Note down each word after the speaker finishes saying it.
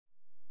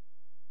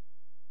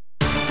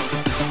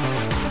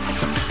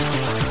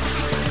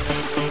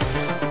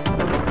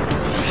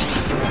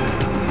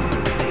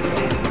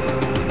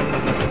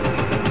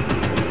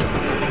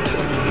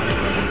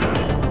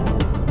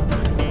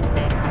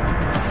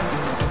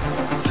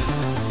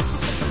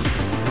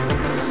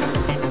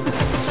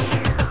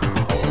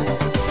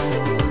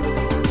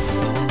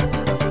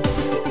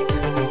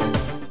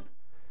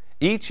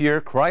Each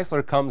year,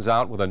 Chrysler comes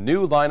out with a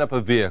new lineup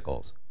of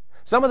vehicles.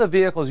 Some of the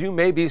vehicles you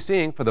may be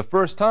seeing for the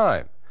first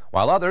time,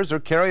 while others are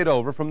carried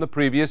over from the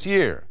previous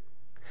year.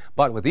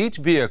 But with each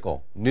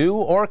vehicle, new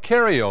or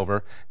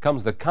carryover,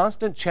 comes the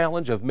constant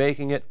challenge of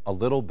making it a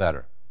little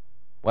better.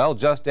 Well,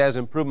 just as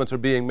improvements are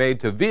being made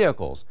to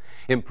vehicles,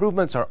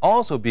 improvements are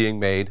also being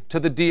made to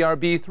the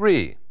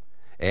DRB3.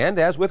 And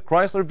as with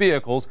Chrysler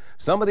vehicles,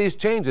 some of these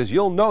changes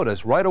you'll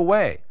notice right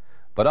away,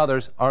 but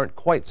others aren't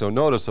quite so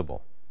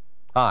noticeable.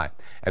 Hi,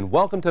 and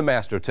welcome to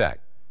MasterTech.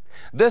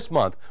 This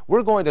month,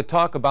 we're going to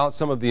talk about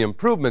some of the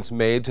improvements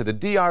made to the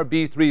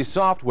DRB III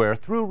software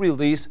through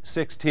Release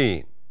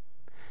 16.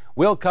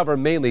 We'll cover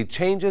mainly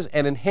changes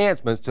and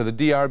enhancements to the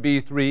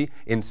DRB3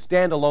 in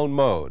standalone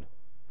mode.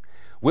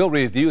 We'll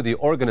review the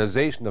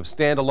organization of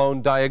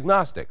standalone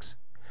diagnostics.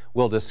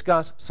 We'll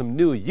discuss some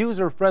new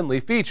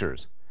user-friendly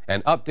features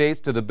and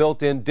updates to the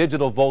built-in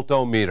digital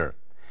voltometer.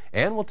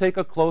 And we'll take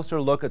a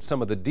closer look at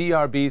some of the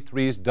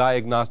DRB3's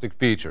diagnostic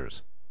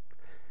features.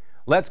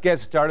 Let's get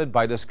started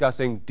by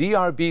discussing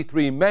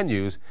DRB3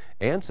 menus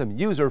and some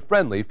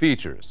user-friendly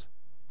features.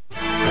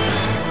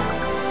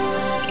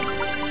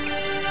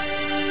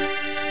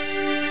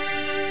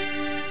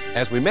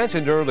 As we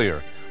mentioned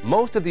earlier,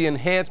 most of the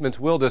enhancements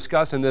we'll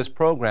discuss in this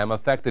program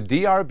affect the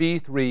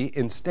DRB3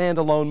 in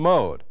standalone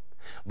mode.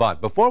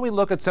 But before we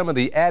look at some of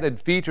the added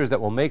features that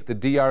will make the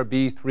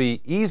DRB3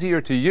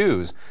 easier to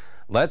use,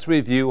 let's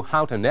review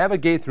how to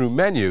navigate through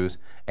menus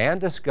and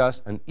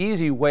discuss an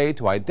easy way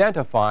to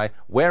identify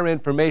where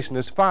information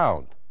is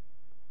found.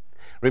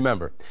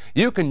 Remember,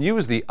 you can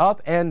use the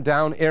up and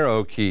down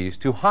arrow keys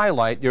to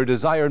highlight your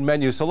desired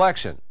menu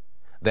selection,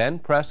 then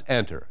press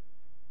Enter.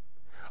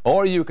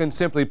 Or you can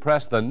simply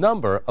press the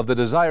number of the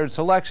desired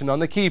selection on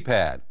the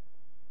keypad.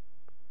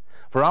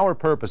 For our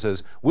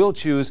purposes, we'll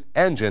choose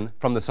Engine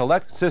from the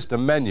Select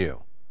System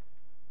menu.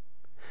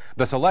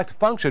 The Select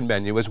Function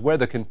menu is where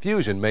the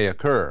confusion may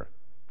occur.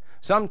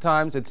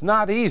 Sometimes it's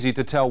not easy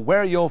to tell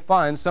where you'll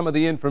find some of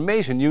the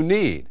information you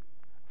need.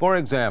 For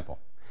example,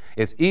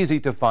 it's easy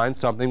to find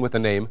something with the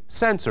name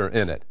Sensor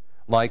in it,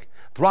 like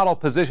Throttle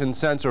Position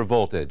Sensor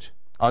Voltage,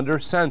 under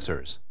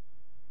Sensors.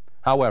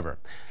 However,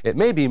 it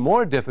may be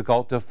more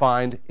difficult to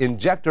find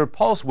Injector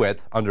Pulse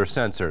Width under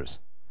Sensors.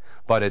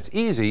 But it's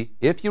easy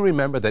if you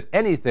remember that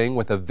anything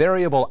with a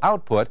variable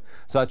output,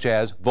 such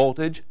as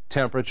voltage,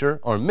 temperature,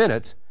 or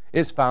minutes,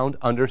 is found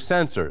under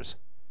Sensors.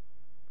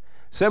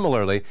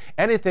 Similarly,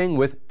 anything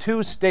with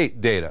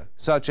two-state data,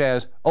 such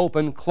as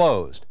open,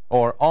 closed,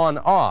 or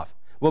on-off,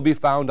 will be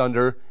found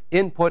under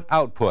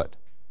Input-Output.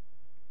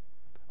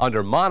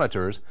 Under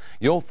Monitors,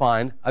 you'll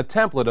find a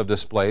template of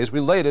displays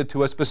related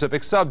to a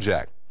specific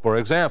subject. For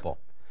example,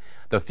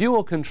 the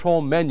Fuel Control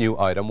menu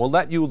item will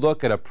let you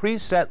look at a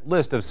preset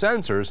list of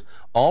sensors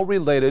all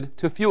related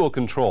to fuel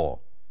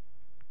control.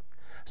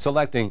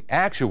 Selecting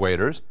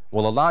Actuators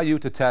will allow you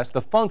to test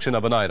the function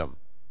of an item.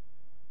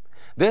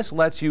 This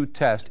lets you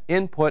test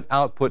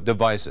input-output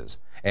devices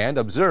and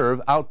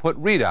observe output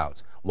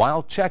readouts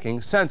while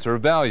checking sensor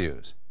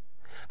values.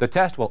 The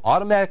test will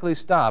automatically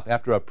stop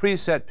after a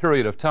preset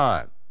period of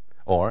time,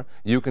 or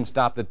you can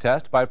stop the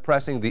test by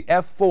pressing the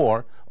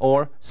F4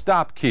 or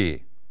Stop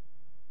key.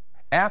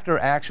 After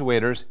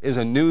Actuators is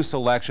a new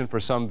selection for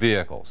some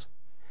vehicles,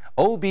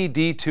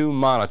 OBD2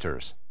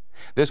 monitors.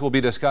 This will be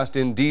discussed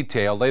in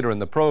detail later in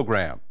the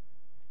program.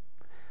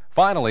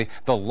 Finally,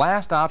 the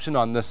last option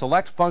on the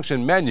Select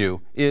Function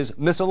menu is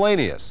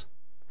Miscellaneous.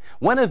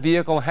 When a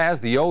vehicle has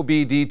the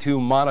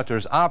OBD2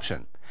 monitors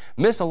option,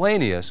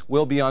 Miscellaneous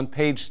will be on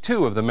page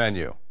 2 of the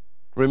menu.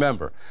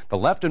 Remember, the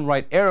left and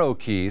right arrow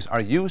keys are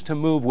used to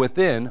move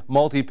within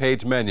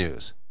multi-page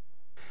menus.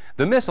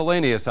 The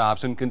Miscellaneous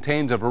option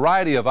contains a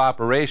variety of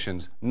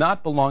operations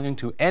not belonging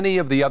to any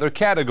of the other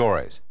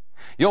categories.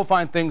 You'll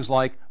find things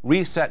like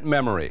Reset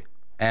Memory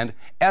and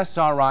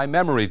SRI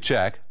Memory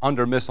Check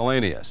under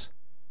Miscellaneous.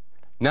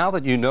 Now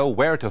that you know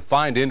where to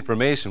find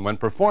information when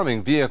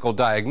performing vehicle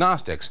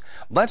diagnostics,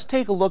 let's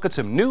take a look at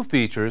some new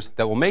features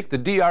that will make the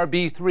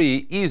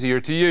DRB3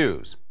 easier to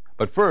use.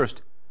 But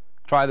first,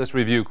 try this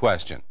review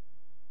question.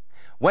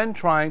 When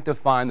trying to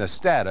find the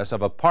status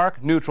of a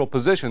park neutral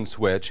position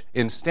switch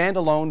in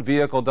standalone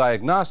vehicle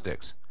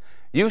diagnostics,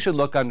 you should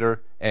look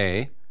under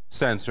A.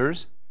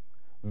 Sensors,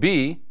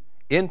 B.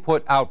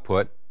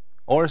 Input-Output,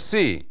 or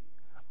C.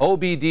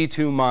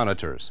 OBD2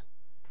 monitors.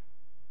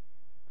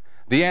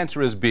 The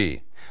answer is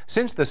B.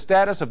 Since the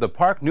status of the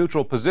park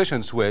neutral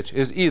position switch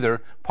is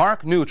either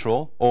park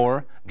neutral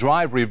or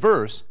drive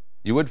reverse,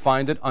 you would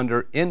find it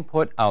under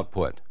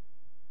Input-Output.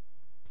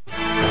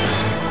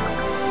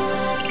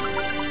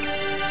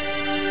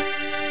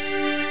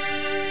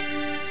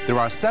 There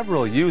are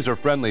several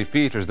user-friendly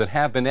features that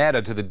have been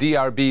added to the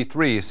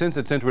DRB3 since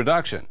its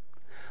introduction.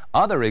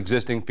 Other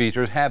existing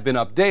features have been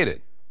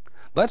updated.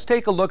 Let's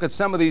take a look at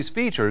some of these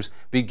features,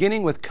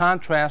 beginning with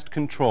contrast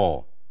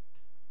control.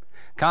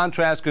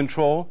 Contrast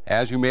control,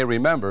 as you may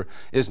remember,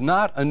 is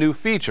not a new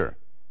feature.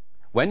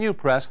 When you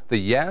press the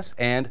Yes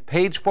and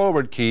Page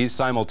Forward keys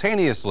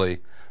simultaneously,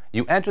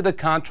 you enter the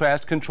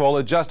contrast control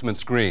adjustment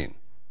screen.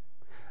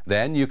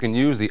 Then you can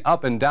use the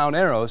up and down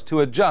arrows to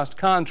adjust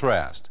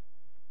contrast.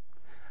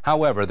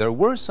 However, there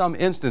were some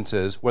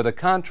instances where the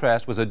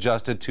contrast was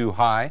adjusted too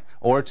high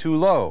or too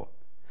low.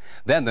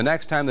 Then the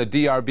next time the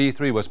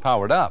DRB3 was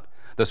powered up,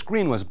 the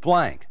screen was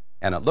blank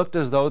and it looked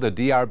as though the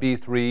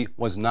DRB3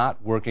 was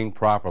not working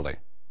properly.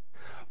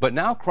 But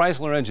now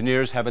Chrysler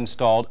engineers have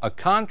installed a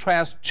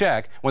contrast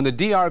check when the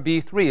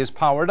DRB3 is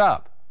powered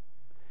up.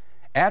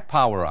 At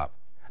power up,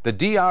 the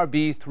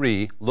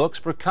DRB3 looks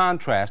for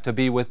contrast to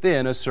be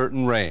within a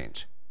certain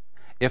range.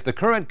 If the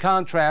current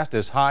contrast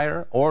is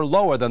higher or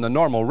lower than the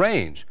normal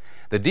range,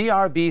 the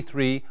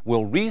DRB3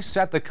 will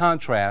reset the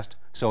contrast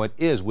so it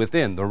is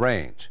within the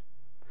range.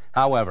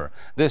 However,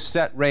 this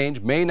set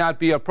range may not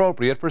be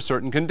appropriate for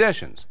certain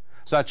conditions,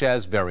 such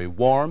as very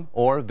warm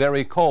or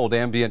very cold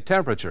ambient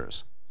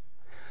temperatures.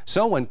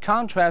 So when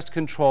contrast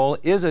control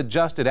is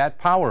adjusted at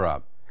power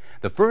up,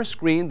 the first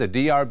screen the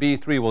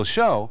DRB3 will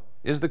show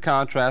is the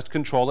contrast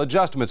control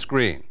adjustment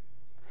screen.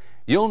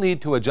 You'll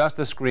need to adjust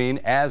the screen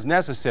as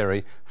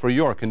necessary for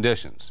your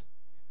conditions.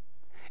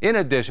 In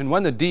addition,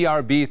 when the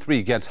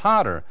DRB3 gets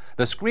hotter,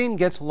 the screen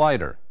gets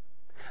lighter.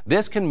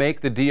 This can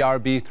make the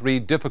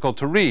DRB3 difficult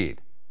to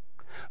read.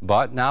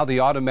 But now the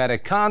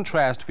automatic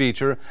contrast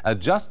feature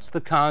adjusts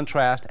the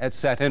contrast at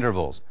set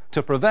intervals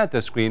to prevent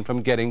the screen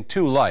from getting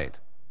too light.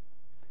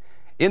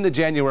 In the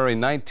January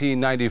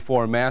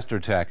 1994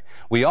 MasterTech,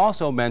 we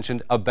also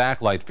mentioned a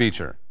backlight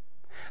feature.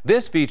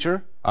 This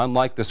feature,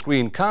 unlike the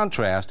screen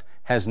contrast,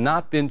 has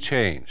not been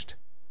changed.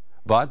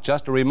 But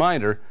just a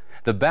reminder,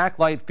 the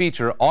backlight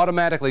feature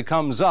automatically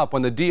comes up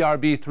when the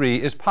DRB3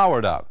 is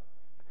powered up.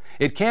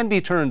 It can be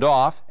turned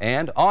off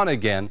and on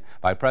again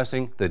by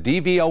pressing the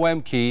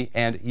DVOM key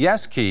and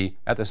Yes key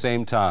at the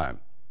same time.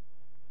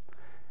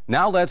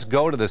 Now let's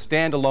go to the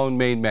standalone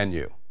main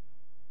menu.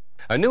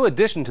 A new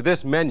addition to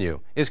this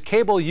menu is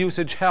Cable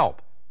Usage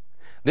Help.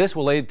 This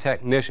will aid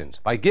technicians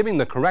by giving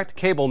the correct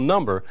cable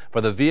number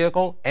for the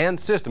vehicle and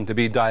system to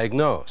be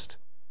diagnosed.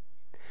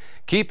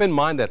 Keep in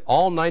mind that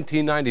all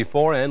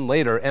 1994 and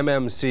later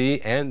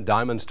MMC and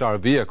Diamond Star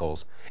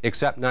vehicles,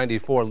 except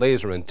 94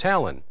 Laser and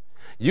Talon,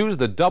 use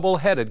the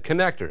double-headed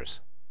connectors.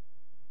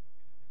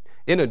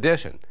 In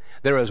addition,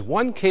 there is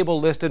one cable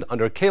listed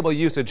under Cable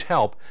Usage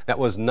Help that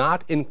was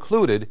not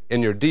included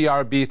in your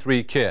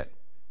DRB3 kit.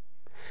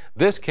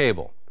 This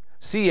cable,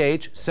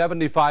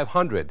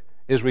 CH7500,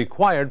 is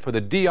required for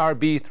the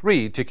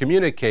DRB3 to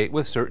communicate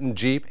with certain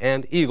Jeep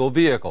and Eagle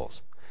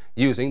vehicles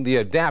using the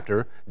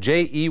adapter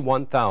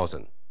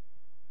JE1000.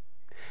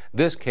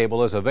 This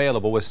cable is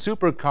available with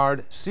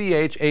SuperCard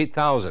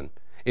CH8000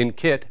 in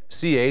kit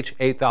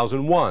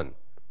CH8001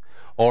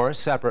 or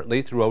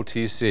separately through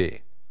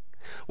OTC.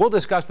 We'll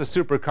discuss the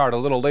SuperCard a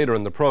little later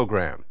in the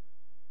program.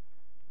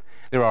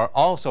 There are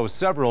also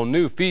several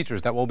new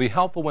features that will be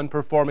helpful when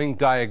performing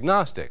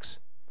diagnostics.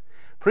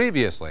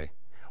 Previously,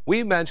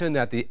 we mentioned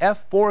that the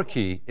F4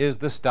 key is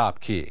the stop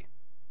key.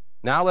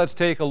 Now let's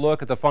take a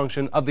look at the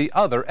function of the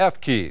other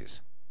F keys.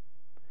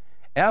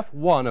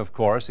 F1, of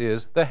course,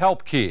 is the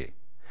help key.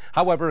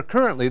 However,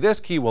 currently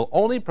this key will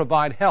only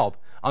provide help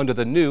under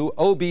the new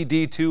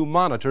OBD2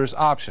 monitors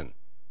option.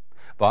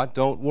 But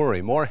don't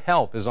worry, more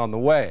help is on the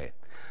way,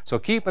 so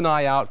keep an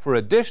eye out for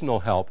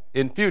additional help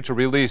in future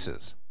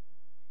releases.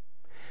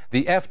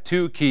 The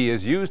F2 key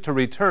is used to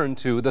return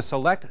to the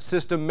Select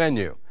System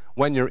menu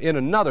when you're in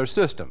another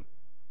system.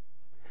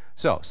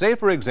 So, say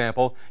for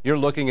example, you're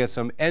looking at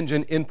some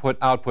engine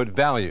input-output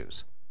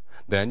values.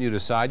 Then you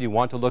decide you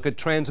want to look at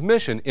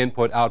transmission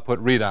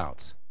input-output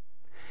readouts.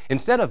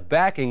 Instead of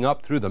backing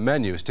up through the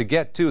menus to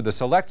get to the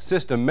Select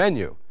System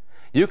menu,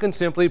 you can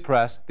simply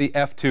press the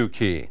F2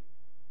 key.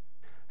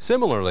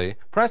 Similarly,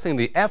 pressing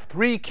the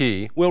F3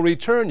 key will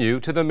return you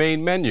to the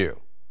main menu.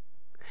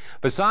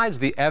 Besides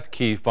the F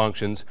key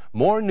functions,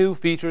 more new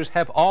features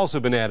have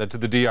also been added to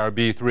the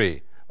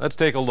DRB3. Let's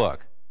take a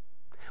look.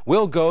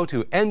 We'll go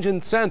to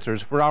engine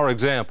sensors for our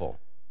example.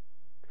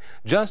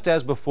 Just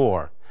as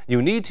before,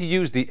 you need to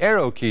use the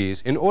arrow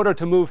keys in order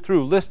to move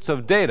through lists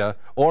of data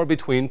or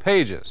between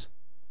pages.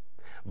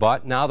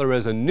 But now there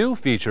is a new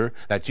feature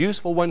that's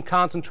useful when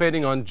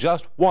concentrating on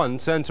just one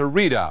sensor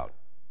readout.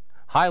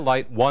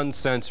 Highlight one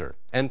sensor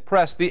and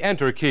press the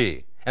Enter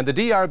key, and the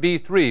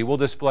DRB3 will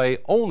display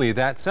only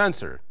that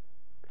sensor.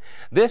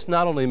 This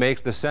not only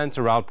makes the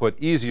sensor output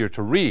easier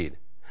to read,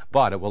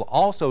 but it will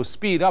also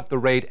speed up the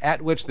rate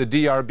at which the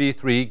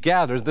DRB3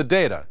 gathers the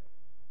data.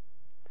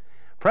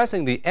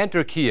 Pressing the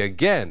Enter key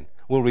again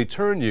will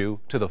return you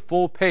to the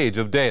full page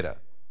of data.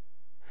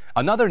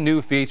 Another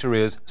new feature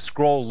is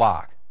Scroll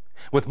Lock.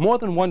 With more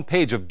than one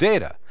page of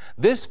data,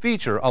 this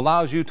feature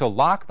allows you to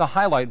lock the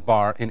highlight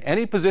bar in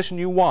any position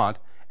you want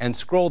and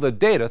scroll the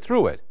data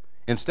through it,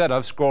 instead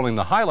of scrolling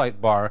the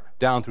highlight bar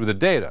down through the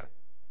data.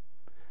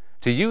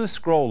 To use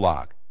Scroll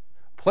Lock,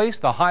 place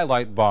the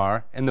highlight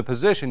bar in the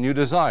position you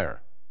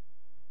desire.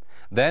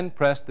 Then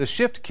press the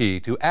Shift key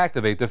to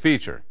activate the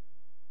feature.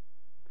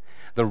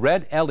 The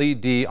red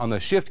LED on the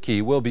Shift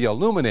key will be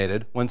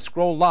illuminated when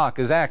Scroll Lock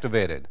is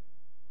activated.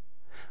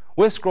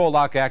 With Scroll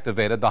Lock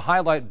activated, the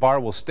highlight bar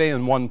will stay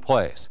in one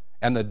place,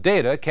 and the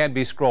data can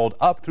be scrolled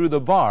up through the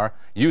bar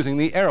using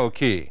the arrow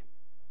key.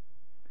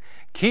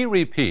 Key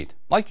repeat,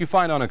 like you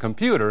find on a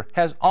computer,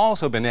 has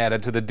also been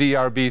added to the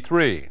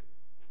DRB3.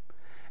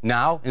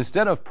 Now,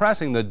 instead of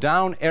pressing the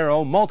down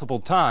arrow multiple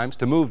times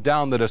to move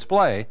down the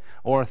display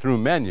or through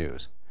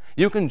menus,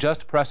 you can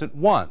just press it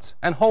once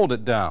and hold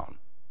it down.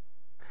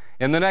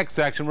 In the next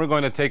section, we're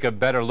going to take a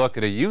better look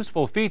at a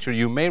useful feature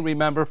you may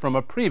remember from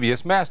a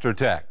previous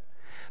MasterTech,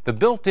 the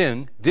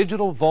built-in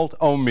digital volt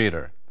ohm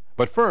meter.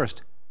 But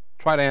first,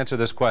 try to answer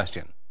this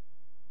question.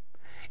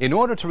 In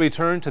order to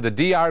return to the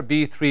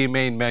DRB3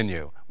 main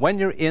menu, when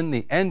you're in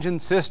the engine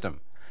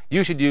system,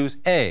 you should use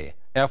A,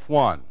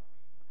 F1,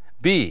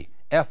 B,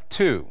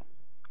 F2,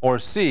 or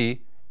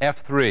C,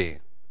 F3.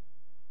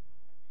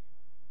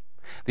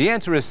 The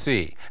answer is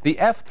C. The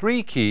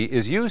F3 key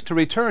is used to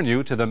return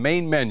you to the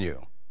main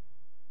menu.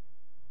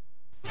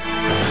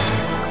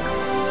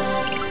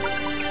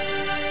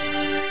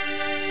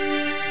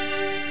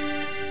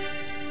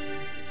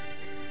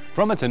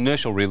 From its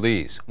initial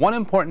release, one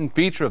important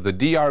feature of the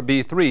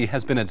DRB3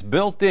 has been its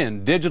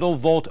built-in digital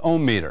volt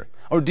ohm meter,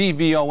 or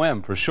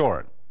DVOM for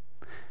short.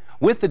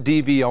 With the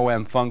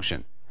DVOM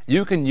function,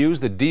 you can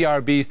use the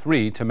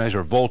DRB3 to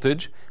measure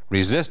voltage,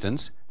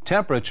 resistance,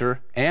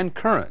 temperature, and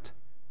current.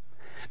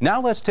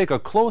 Now let's take a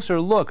closer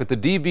look at the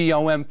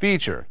DVOM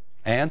feature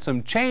and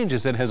some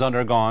changes it has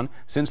undergone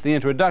since the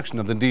introduction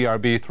of the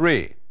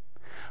DRB3.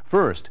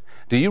 First,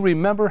 do you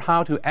remember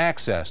how to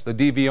access the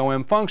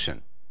DVOM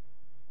function?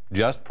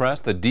 Just press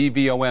the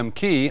DVOM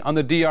key on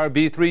the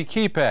DRB3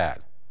 keypad.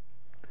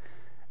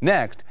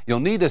 Next, you'll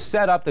need to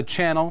set up the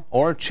channel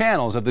or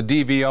channels of the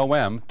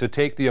DVOM to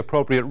take the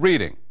appropriate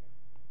reading.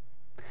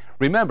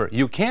 Remember,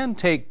 you can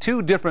take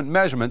two different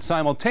measurements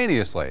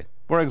simultaneously.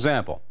 For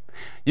example,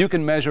 you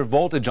can measure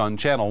voltage on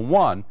channel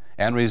 1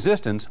 and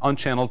resistance on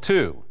channel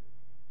 2.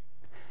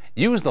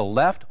 Use the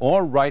left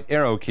or right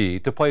arrow key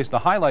to place the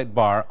highlight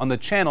bar on the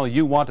channel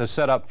you want to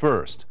set up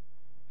first.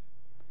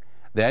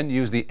 Then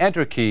use the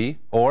Enter key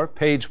or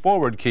Page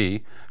Forward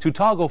key to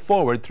toggle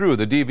forward through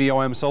the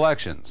DVOM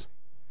selections.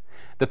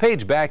 The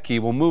Page Back key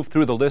will move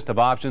through the list of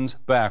options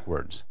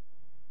backwards.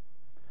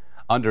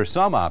 Under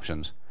some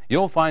options,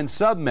 you'll find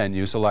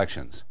sub-menu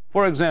selections.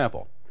 For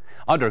example,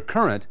 under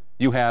Current,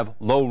 you have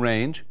Low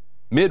Range,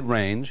 Mid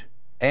Range,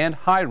 and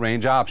High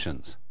Range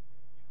options.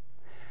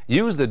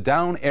 Use the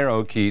down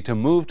arrow key to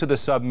move to the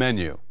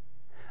sub-menu.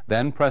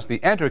 Then press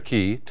the Enter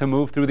key to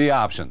move through the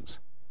options.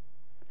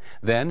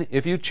 Then,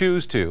 if you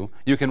choose to,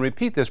 you can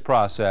repeat this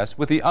process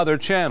with the other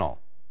channel.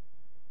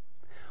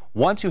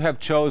 Once you have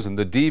chosen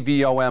the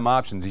DVOM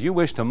options you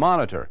wish to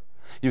monitor,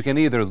 you can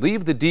either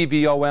leave the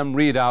DVOM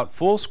readout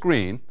full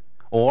screen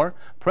or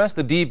press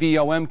the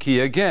DVOM key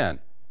again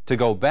to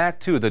go back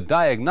to the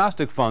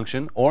diagnostic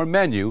function or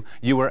menu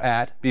you were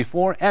at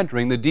before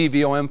entering the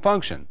DVOM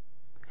function.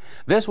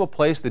 This will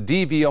place the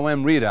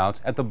DVOM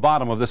readouts at the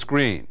bottom of the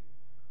screen.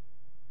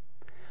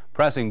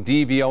 Pressing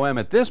DVOM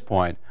at this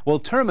point will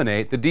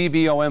terminate the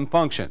DVOM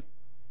function.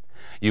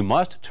 You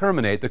must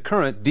terminate the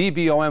current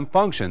DVOM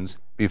functions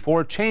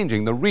before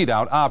changing the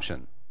readout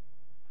option.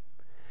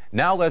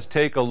 Now let's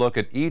take a look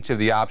at each of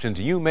the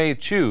options you may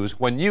choose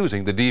when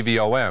using the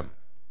DVOM.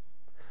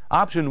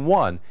 Option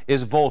 1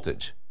 is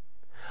voltage.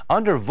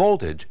 Under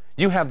voltage,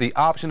 you have the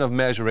option of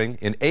measuring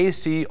in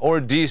AC or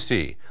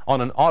DC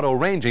on an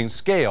auto-ranging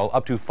scale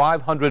up to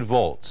 500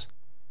 volts.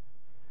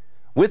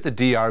 With the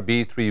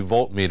DRB3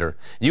 voltmeter,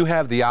 you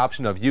have the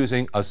option of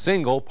using a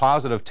single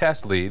positive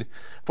test lead,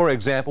 for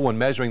example when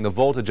measuring the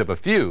voltage of a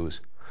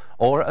fuse,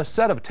 or a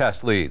set of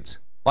test leads,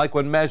 like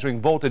when measuring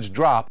voltage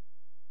drop.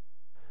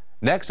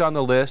 Next on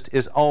the list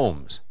is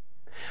ohms.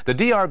 The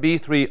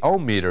DRB3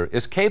 ohm meter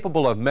is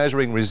capable of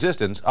measuring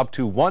resistance up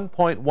to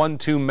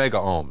 1.12 mega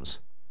ohms.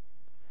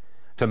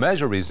 To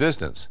measure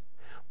resistance,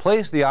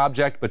 place the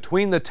object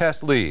between the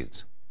test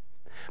leads.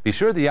 Be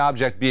sure the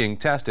object being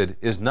tested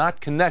is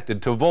not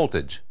connected to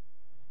voltage.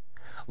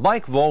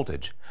 Like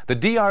voltage, the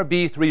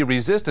DRB3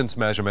 resistance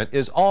measurement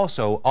is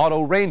also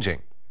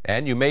auto-ranging,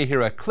 and you may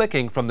hear a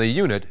clicking from the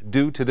unit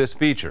due to this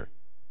feature.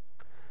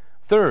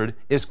 Third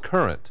is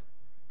current.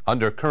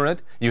 Under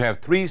current, you have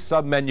three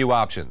sub-menu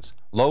options: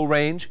 low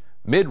range,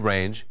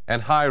 mid-range,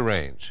 and high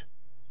range.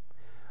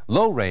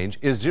 Low range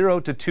is 0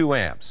 to 2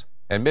 amps,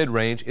 and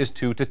mid-range is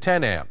 2 to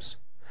 10 amps.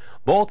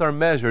 Both are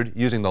measured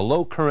using the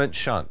low current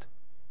shunt.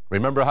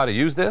 Remember how to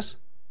use this?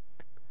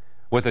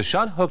 With the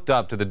shunt hooked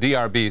up to the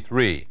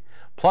DRB3,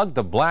 plug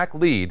the black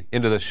lead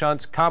into the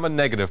shunt's common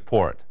negative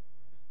port.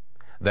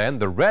 Then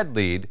the red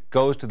lead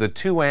goes to the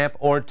 2 amp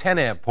or 10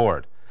 amp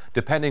port,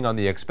 depending on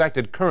the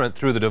expected current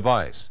through the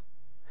device.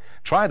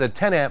 Try the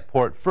 10 amp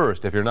port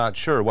first if you're not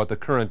sure what the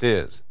current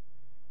is.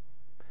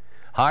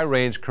 High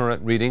range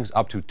current readings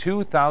up to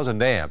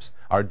 2,000 amps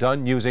are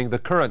done using the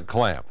current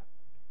clamp.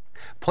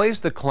 Place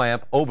the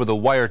clamp over the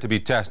wire to be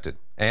tested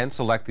and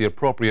select the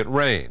appropriate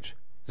range,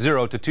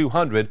 0 to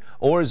 200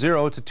 or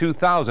 0 to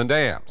 2,000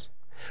 amps.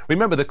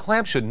 Remember, the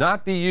clamp should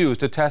not be used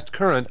to test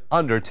current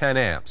under 10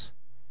 amps.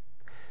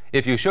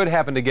 If you should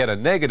happen to get a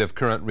negative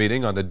current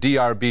reading on the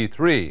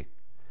DRB3,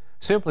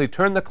 simply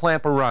turn the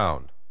clamp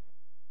around.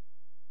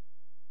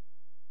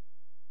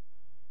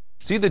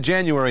 See the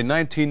January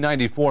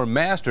 1994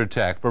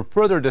 MasterTech for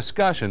further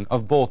discussion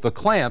of both the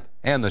clamp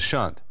and the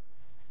shunt.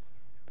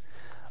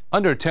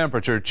 Under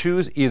temperature,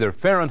 choose either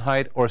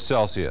Fahrenheit or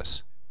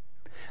Celsius.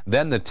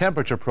 Then the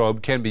temperature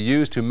probe can be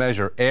used to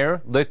measure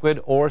air, liquid,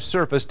 or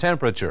surface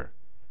temperature.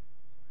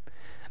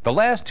 The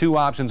last two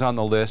options on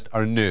the list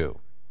are new.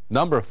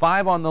 Number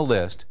 5 on the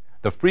list,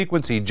 the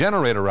frequency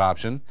generator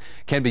option,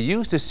 can be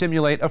used to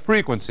simulate a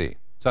frequency,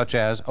 such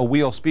as a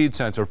wheel speed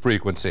sensor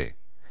frequency.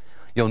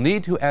 You'll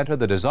need to enter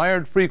the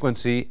desired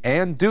frequency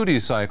and duty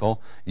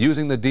cycle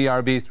using the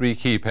DRB3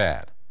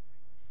 keypad.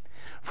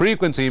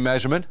 Frequency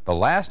measurement, the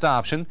last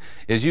option,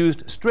 is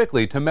used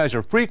strictly to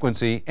measure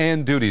frequency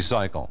and duty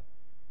cycle.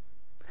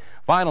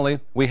 Finally,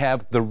 we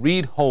have the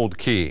read-hold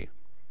key.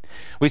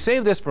 We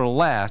save this for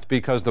last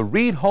because the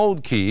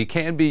read-hold key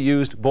can be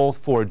used both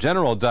for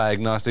general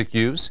diagnostic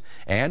use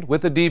and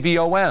with the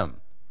DVOM.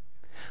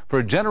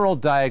 For general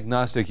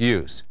diagnostic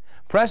use,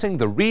 pressing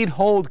the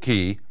read-hold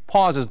key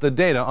pauses the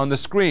data on the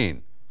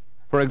screen.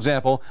 For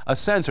example, a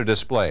sensor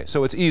display,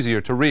 so it's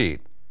easier to read.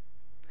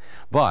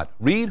 But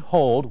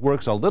read-hold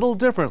works a little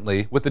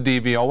differently with the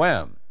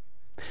DVOM.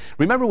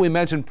 Remember we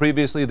mentioned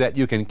previously that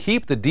you can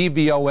keep the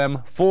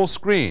DVOM full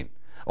screen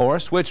or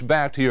switch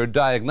back to your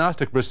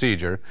diagnostic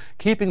procedure,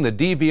 keeping the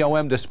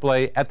DVOM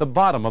display at the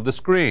bottom of the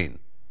screen.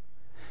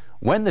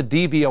 When the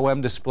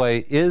DVOM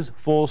display is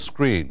full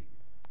screen,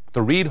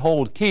 the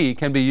read-hold key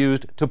can be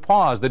used to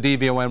pause the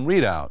DVOM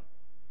readout.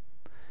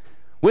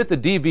 With the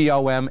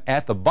DVOM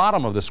at the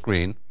bottom of the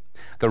screen,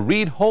 the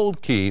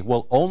read-hold key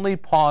will only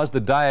pause the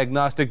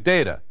diagnostic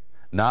data,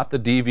 not the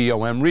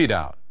DVOM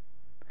readout.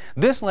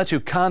 This lets you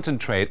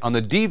concentrate on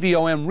the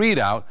DVOM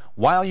readout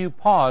while you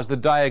pause the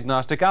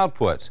diagnostic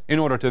outputs in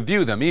order to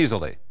view them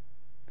easily.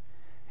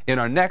 In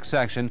our next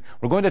section,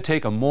 we're going to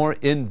take a more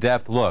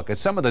in-depth look at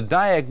some of the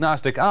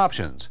diagnostic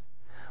options,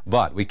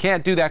 but we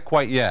can't do that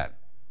quite yet,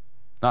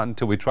 not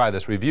until we try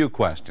this review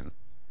question.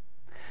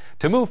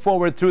 To move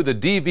forward through the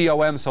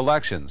DVOM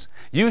selections,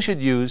 you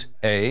should use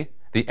A,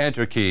 the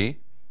Enter key,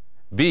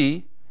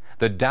 B,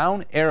 the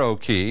down arrow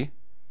key,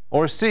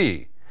 or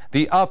C,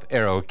 the up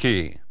arrow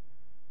key.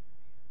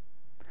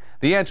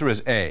 The answer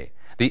is A.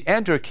 The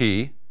Enter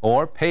key,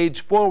 or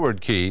Page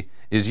Forward key,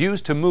 is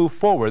used to move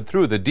forward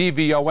through the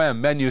DVOM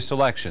menu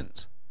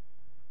selections.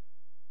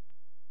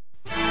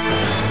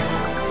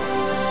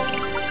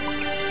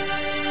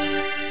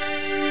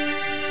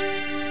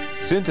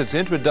 Since its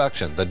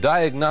introduction, the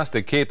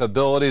diagnostic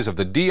capabilities of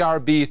the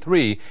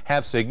DRB3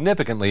 have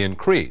significantly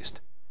increased.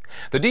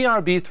 The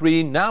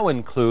DRB3 now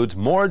includes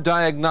more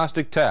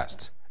diagnostic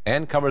tests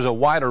and covers a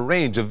wider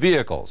range of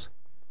vehicles.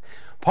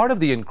 Part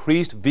of the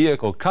increased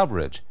vehicle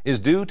coverage is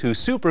due to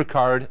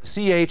SuperCard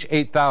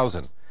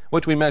CH8000,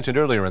 which we mentioned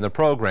earlier in the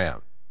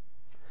program.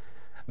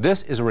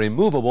 This is a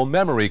removable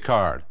memory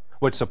card,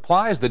 which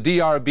supplies the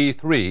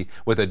DRB3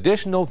 with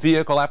additional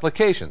vehicle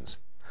applications.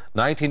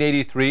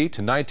 1983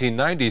 to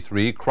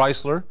 1993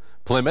 Chrysler,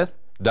 Plymouth,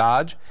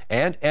 Dodge,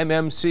 and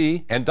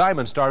MMC and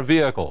Diamond Star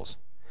vehicles,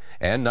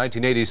 and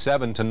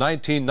 1987 to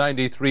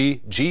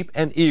 1993 Jeep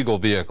and Eagle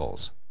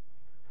vehicles.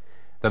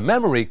 The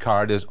memory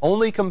card is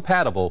only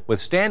compatible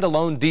with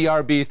standalone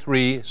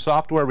DRB3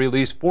 software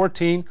release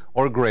 14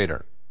 or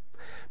greater.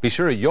 Be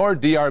sure your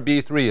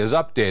DRB3 is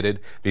updated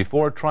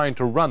before trying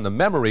to run the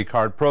memory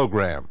card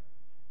program.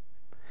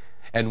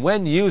 And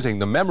when using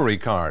the memory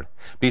card,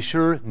 be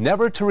sure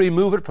never to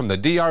remove it from the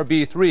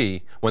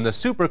DRB3 when the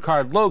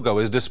SuperCard logo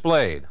is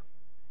displayed.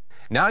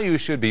 Now you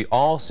should be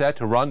all set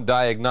to run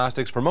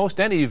diagnostics for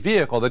most any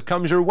vehicle that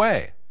comes your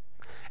way.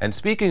 And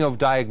speaking of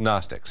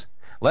diagnostics,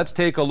 let's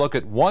take a look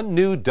at one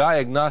new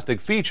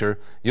diagnostic feature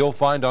you'll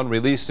find on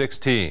Release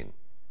 16.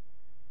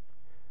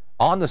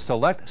 On the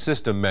Select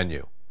System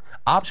menu,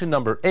 option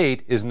number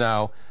 8 is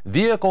now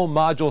Vehicle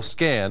Module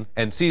Scan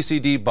and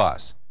CCD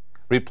Bus,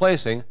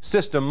 replacing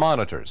System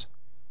Monitors.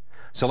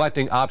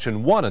 Selecting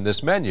option 1 in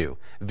this menu,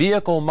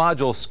 Vehicle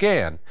Module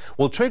Scan,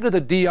 will trigger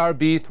the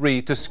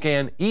DRB3 to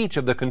scan each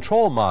of the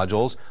control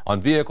modules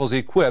on vehicles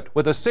equipped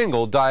with a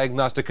single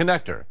diagnostic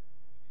connector.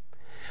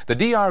 The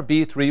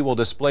DRB3 will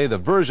display the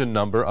version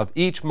number of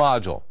each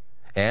module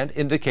and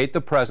indicate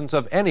the presence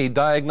of any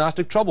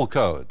diagnostic trouble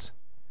codes.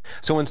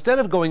 So instead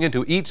of going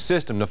into each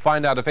system to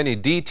find out if any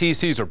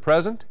DTCs are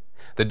present,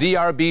 the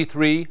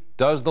DRB3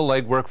 does the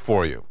legwork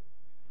for you.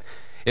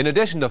 In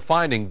addition to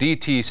finding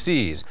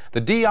DTCs,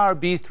 the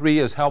DRB3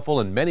 is helpful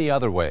in many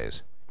other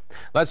ways.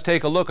 Let's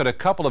take a look at a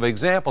couple of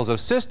examples of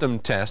system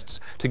tests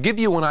to give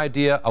you an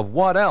idea of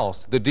what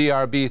else the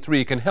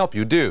DRB3 can help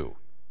you do.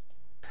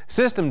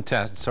 System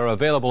tests are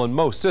available in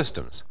most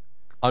systems.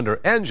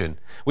 Under Engine,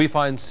 we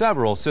find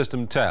several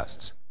system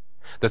tests.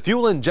 The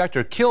fuel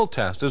injector kill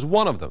test is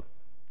one of them.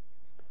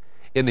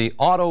 In the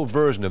auto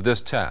version of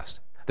this test,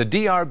 the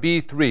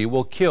DRB3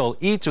 will kill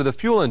each of the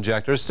fuel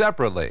injectors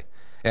separately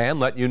and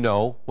let you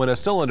know when a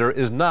cylinder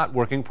is not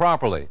working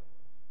properly.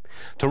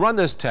 To run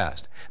this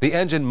test, the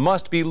engine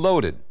must be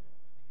loaded.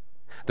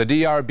 The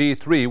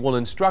DRB3 will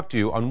instruct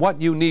you on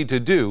what you need to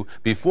do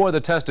before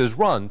the test is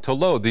run to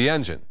load the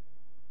engine.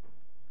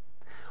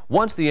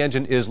 Once the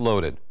engine is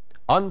loaded,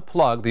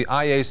 unplug the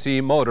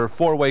IAC motor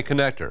 4-way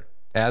connector,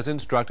 as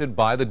instructed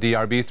by the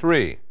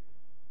DRB3.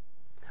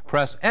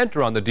 Press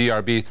Enter on the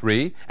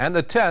DRB3 and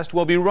the test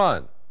will be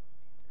run.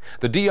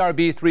 The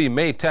DRB3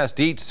 may test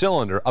each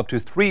cylinder up to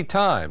 3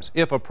 times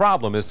if a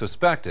problem is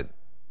suspected.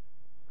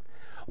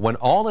 When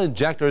all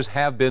injectors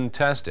have been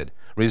tested,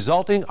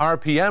 resulting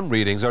RPM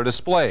readings are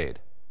displayed.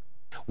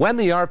 When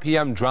the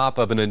RPM drop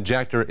of an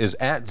injector is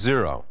at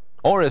 0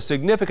 or is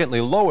significantly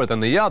lower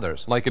than the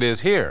others, like it is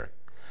here,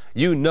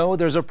 you know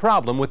there's a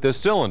problem with this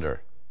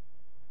cylinder.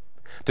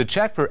 To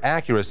check for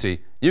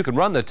accuracy, you can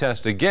run the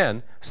test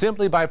again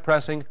simply by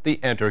pressing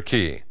the Enter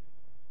key.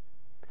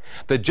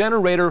 The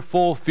generator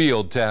full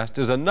field test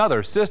is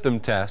another system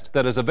test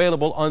that is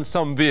available on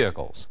some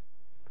vehicles.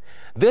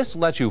 This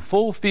lets you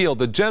full field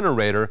the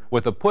generator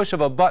with the push of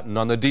a button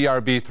on the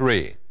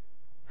DRB3.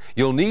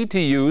 You'll need to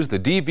use the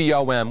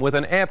DVOM with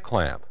an amp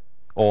clamp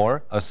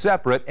or a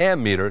separate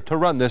ammeter to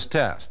run this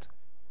test.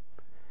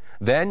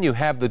 Then you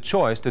have the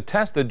choice to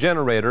test the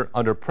generator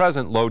under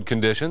present load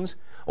conditions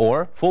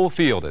or full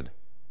fielded.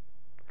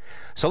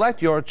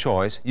 Select your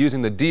choice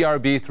using the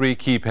DRB3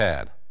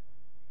 keypad.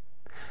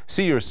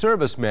 See your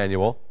service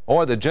manual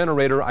or the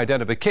generator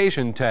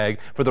identification tag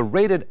for the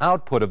rated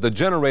output of the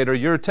generator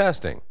you're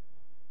testing.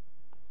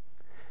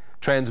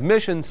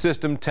 Transmission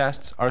system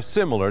tests are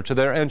similar to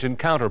their engine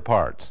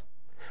counterparts.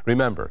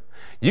 Remember,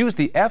 use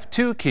the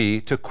F2 key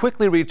to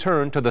quickly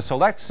return to the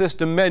Select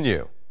System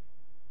menu.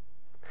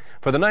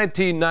 For the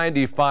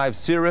 1995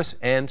 Cirrus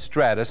and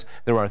Stratus,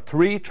 there are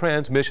 3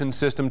 transmission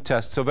system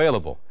tests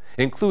available,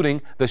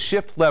 including the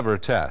shift lever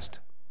test.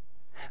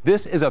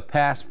 This is a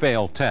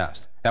pass-fail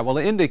test that will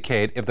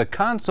indicate if the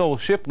console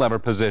shift lever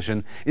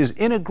position is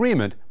in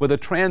agreement with a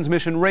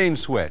transmission range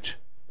switch.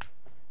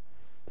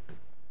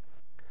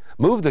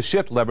 Move the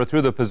shift lever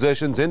through the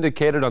positions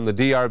indicated on the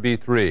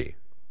DRB3.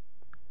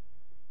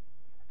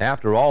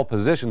 After all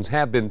positions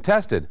have been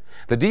tested,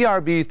 the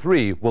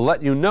DRB3 will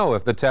let you know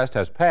if the test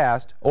has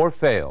passed or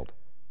failed.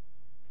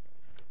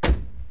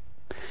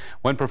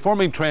 When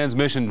performing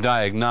transmission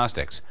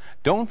diagnostics,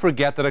 don't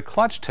forget that a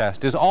clutch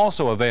test is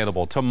also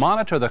available to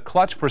monitor the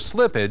clutch for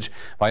slippage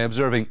by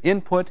observing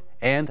input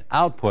and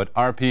output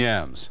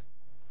RPMs.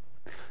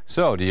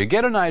 So, do you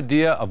get an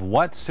idea of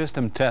what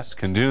system tests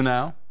can do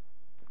now?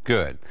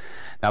 Good.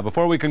 Now,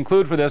 before we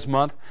conclude for this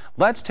month,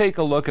 let's take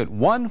a look at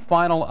one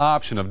final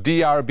option of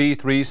DRB3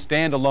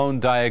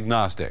 standalone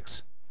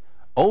diagnostics: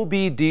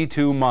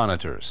 OBD2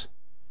 monitors.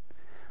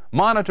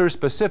 Monitors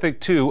specific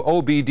to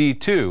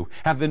OBD2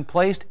 have been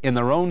placed in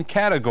their own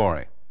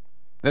category.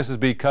 This is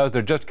because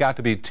there just got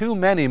to be too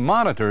many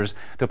monitors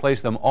to place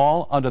them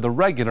all under the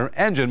regular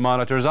engine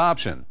monitors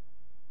option.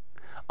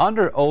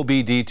 Under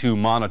OBD2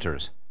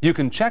 monitors, you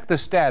can check the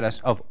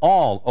status of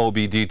all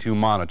OBD2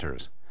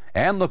 monitors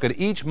and look at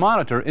each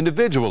monitor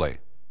individually.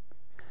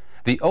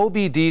 The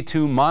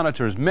OBD2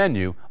 monitors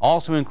menu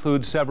also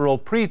includes several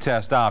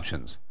pretest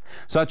options,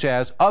 such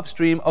as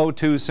upstream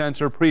O2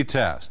 sensor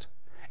pretest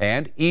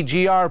and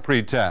EGR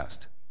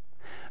pretest.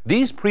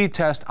 These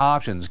pretest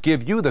options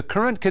give you the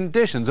current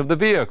conditions of the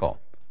vehicle.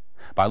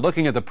 By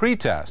looking at the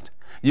pretest,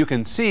 you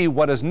can see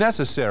what is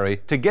necessary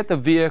to get the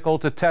vehicle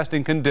to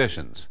testing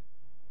conditions.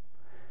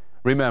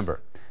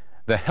 Remember,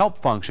 the help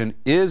function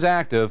is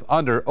active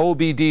under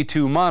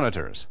OBD2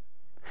 monitors.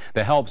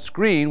 The help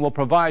screen will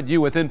provide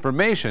you with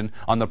information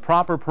on the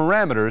proper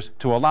parameters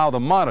to allow the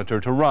monitor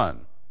to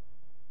run.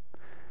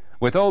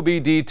 With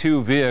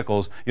OBD2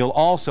 vehicles, you'll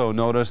also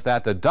notice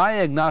that the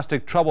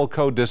diagnostic trouble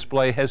code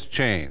display has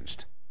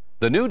changed.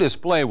 The new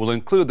display will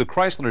include the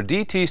Chrysler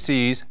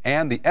DTCs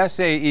and the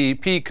SAE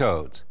P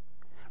codes.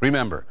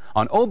 Remember,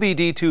 on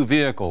OBD2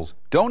 vehicles,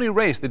 don't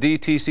erase the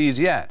DTCs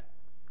yet.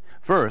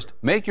 First,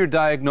 make your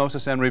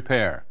diagnosis and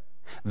repair.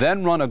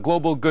 Then run a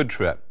global good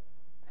trip.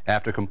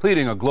 After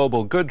completing a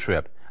global good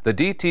trip, the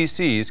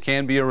DTCs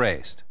can be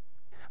erased.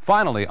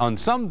 Finally, on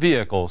some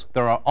vehicles,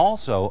 there are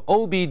also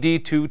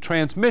OBD2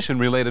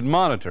 transmission-related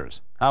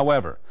monitors.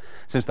 However,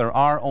 since there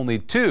are only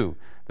 2,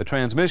 the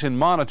transmission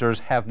monitors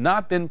have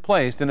not been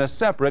placed in a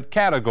separate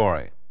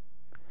category.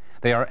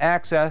 They are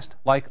accessed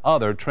like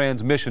other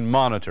transmission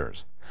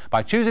monitors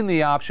by choosing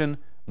the option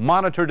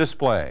Monitor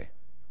Display.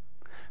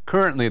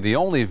 Currently, the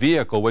only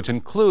vehicle which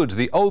includes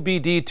the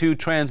OBD2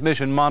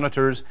 transmission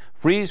monitors,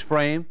 freeze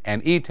frame,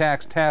 and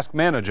ETAX Task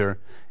Manager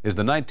is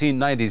the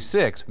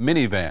 1996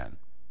 minivan.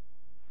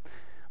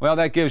 Well,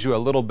 that gives you a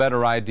little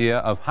better idea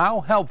of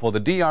how helpful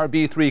the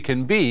DRB3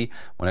 can be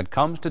when it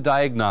comes to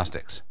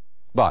diagnostics.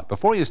 But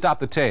before you stop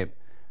the tape,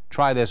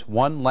 try this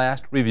one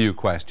last review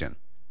question.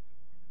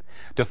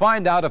 To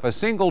find out if a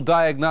single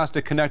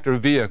diagnostic connector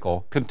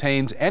vehicle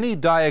contains any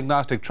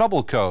diagnostic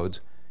trouble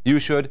codes, you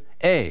should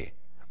A.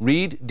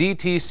 Read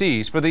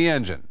DTCs for the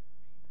engine.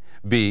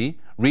 B.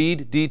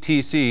 Read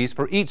DTCs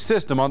for each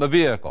system on the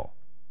vehicle.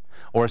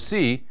 Or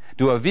C.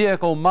 Do a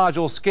vehicle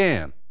module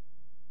scan.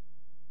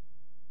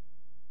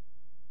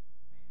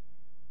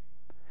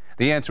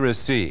 The answer is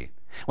C.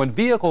 When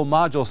vehicle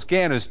module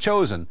scan is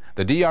chosen,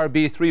 the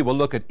DRB3 will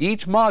look at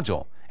each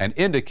module and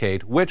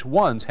indicate which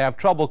ones have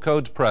trouble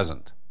codes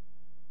present.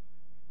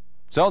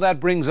 So that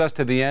brings us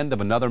to the end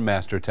of another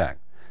MasterTech.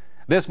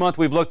 This month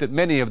we've looked at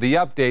many of the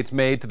updates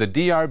made to the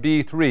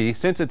DRB3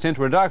 since its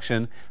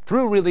introduction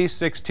through Release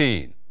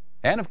 16.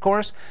 And of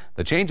course,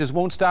 the changes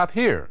won't stop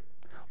here.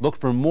 Look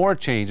for more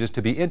changes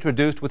to be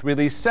introduced with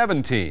Release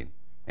 17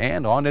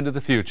 and on into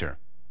the future.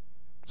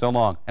 So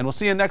long, and we'll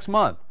see you next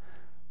month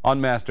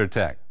on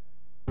MasterTech.